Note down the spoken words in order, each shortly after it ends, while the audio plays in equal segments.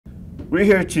We're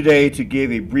here today to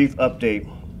give a brief update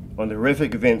on the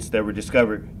horrific events that were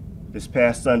discovered this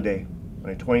past Sunday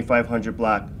on the 2500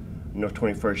 block of North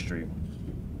 21st Street.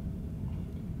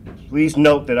 Please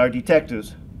note that our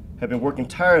detectives have been working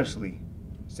tirelessly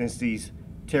since these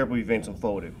terrible events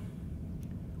unfolded.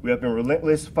 We have been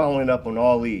relentless following up on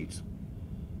all leads.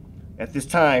 At this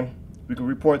time, we can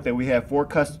report that we have 4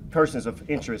 persons of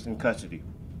interest in custody.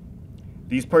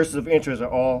 These persons of interest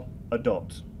are all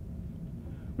adults.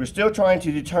 We're still trying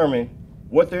to determine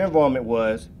what their involvement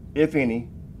was, if any,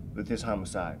 with this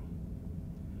homicide.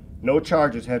 No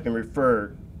charges have been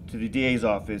referred to the DA's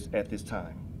office at this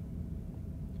time.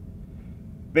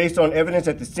 Based on evidence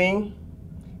at the scene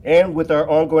and with our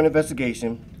ongoing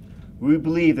investigation, we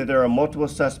believe that there are multiple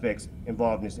suspects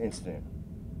involved in this incident.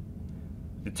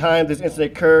 The time this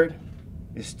incident occurred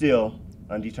is still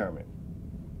undetermined.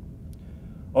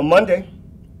 On Monday,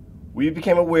 we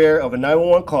became aware of a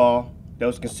 911 call that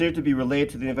was considered to be related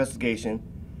to the investigation,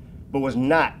 but was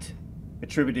not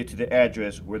attributed to the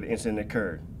address where the incident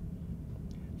occurred.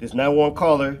 This 911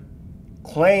 caller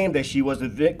claimed that she was the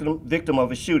victim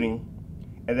of a shooting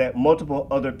and that multiple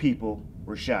other people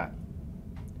were shot.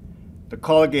 The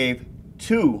caller gave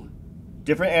 2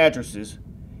 different addresses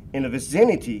in the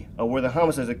vicinity of where the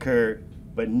homicides occurred,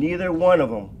 but neither one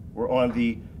of them were on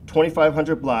the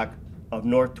 2500 block of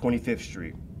North 25th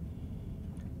Street.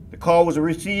 The call was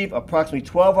received approximately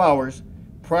 12 hours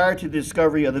prior to the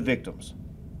discovery of the victims.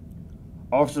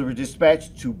 Officers were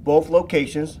dispatched to both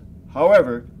locations.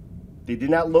 However, they did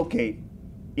not locate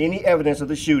any evidence of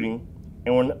the shooting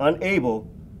and were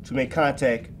unable to make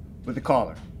contact with the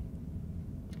caller.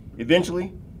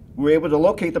 Eventually, we were able to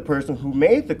locate the person who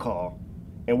made the call,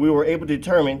 and we were able to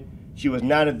determine she was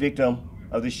not a victim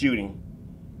of the shooting.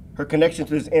 Her connection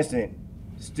to this incident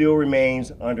still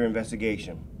remains under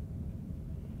investigation.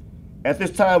 At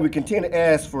this time, we continue to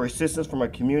ask for assistance from our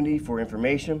community for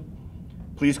information.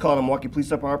 Please call the Milwaukee Police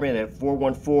Department at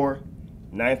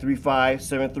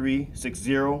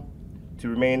 414-935-7360 to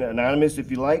remain anonymous if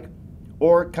you like,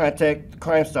 or contact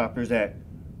Crime Stoppers at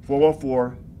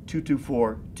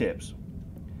 414-224-TIPS.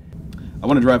 I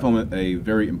want to drive home a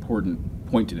very important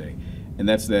point today, and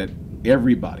that's that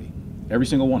everybody, every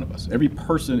single one of us, every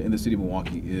person in the city of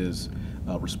Milwaukee is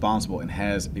responsible and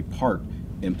has a part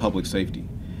in public safety.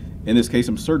 In this case,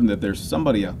 I'm certain that there's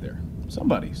somebody out there,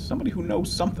 somebody who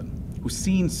knows something, who's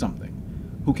seen something,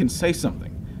 who can say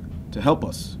something to help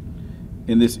us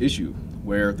in this issue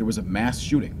where there was a mass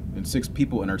shooting and 6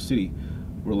 people in our city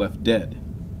were left dead.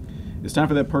 It's time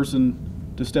for that person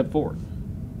to step forward,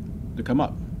 to come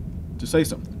up, to say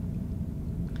something.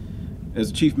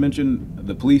 As the chief mentioned,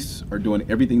 the police are doing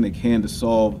everything they can to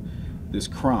solve this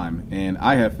crime, and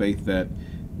I have faith that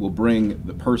we'll bring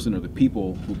the person or the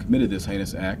people who committed this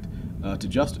heinous act to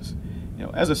justice. You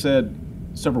know, as I said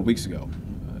several weeks ago,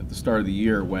 at the start of the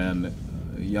year, when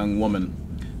a young woman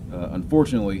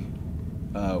unfortunately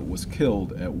was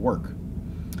killed at work,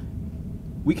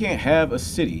 we can't have a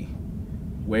city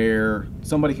where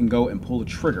somebody can go and pull a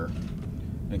trigger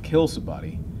and kill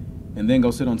somebody and then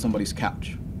go sit on somebody's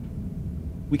couch.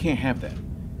 We can't have that.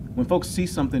 When folks see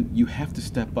something, you have to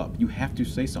step up. You have to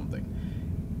say something.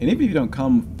 And even if you don't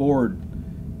come forward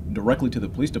directly to the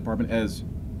police department, as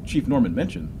Chief Norman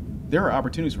mentioned, there are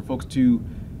opportunities for folks to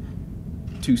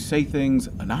say things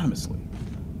anonymously,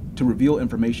 to reveal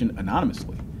information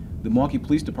anonymously. The Milwaukee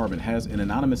Police Department has an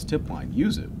anonymous tip line.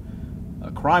 Use it.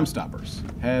 Crime Stoppers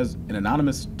has an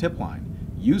anonymous tip line.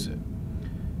 Use it.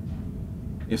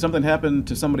 If something happened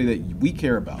to somebody that we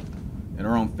care about in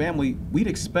our own family, we'd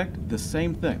expect the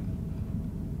same thing.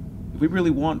 If we really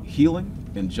want healing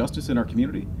and justice in our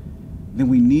community, then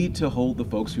we need to hold the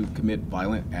folks who commit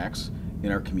violent acts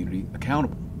in our community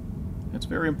accountable. That's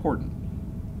very important.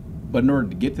 But in order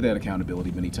to get to that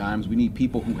accountability, many times we need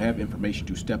people who have information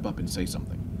to step up and say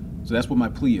something. So that's what my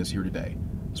plea is here today.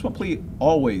 That's what plea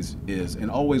always is and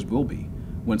always will be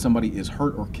when somebody is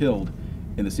hurt or killed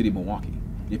in the city of Milwaukee.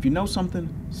 If you know something,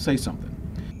 say something.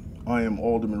 I am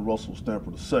Alderman Russell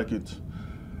Stamper II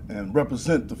and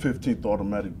represent the 15th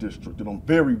Automatic District. And I'm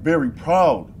very, very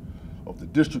proud of the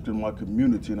district and my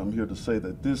community. And I'm here to say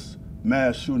that this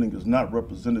mass shooting is not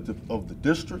representative of the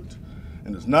district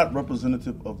and is not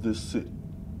representative of this city.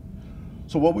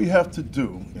 So what we have to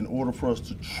do in order for us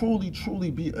to truly,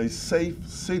 truly be a safe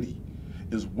city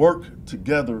is work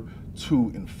together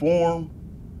to inform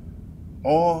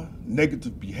all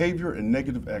negative behavior and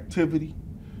negative activity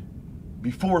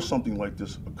before something like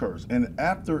this occurs. And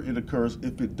after it occurs,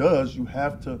 if it does, you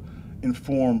have to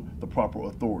inform the proper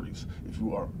authorities. If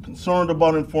you are concerned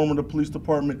about informing the police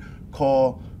department,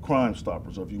 call Crime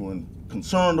Stoppers. If you are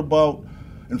concerned about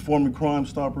informing Crime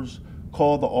Stoppers,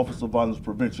 call the Office of Violence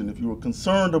Prevention. If you are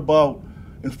concerned about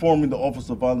informing the Office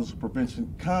of Violence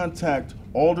Prevention, contact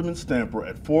Alderman Stamper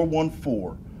at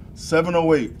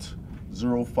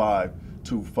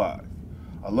 414-708-0525.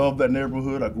 I love that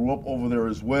neighborhood. I grew up over there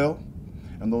as well.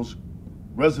 And those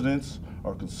residents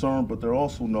are concerned, but they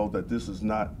also know that this is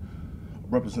not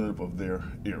representative of their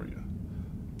area.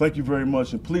 Thank you very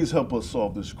much, and please help us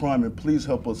solve this crime, and please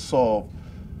help us solve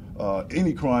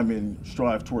any crime and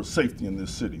strive towards safety in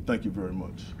this city. Thank you very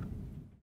much.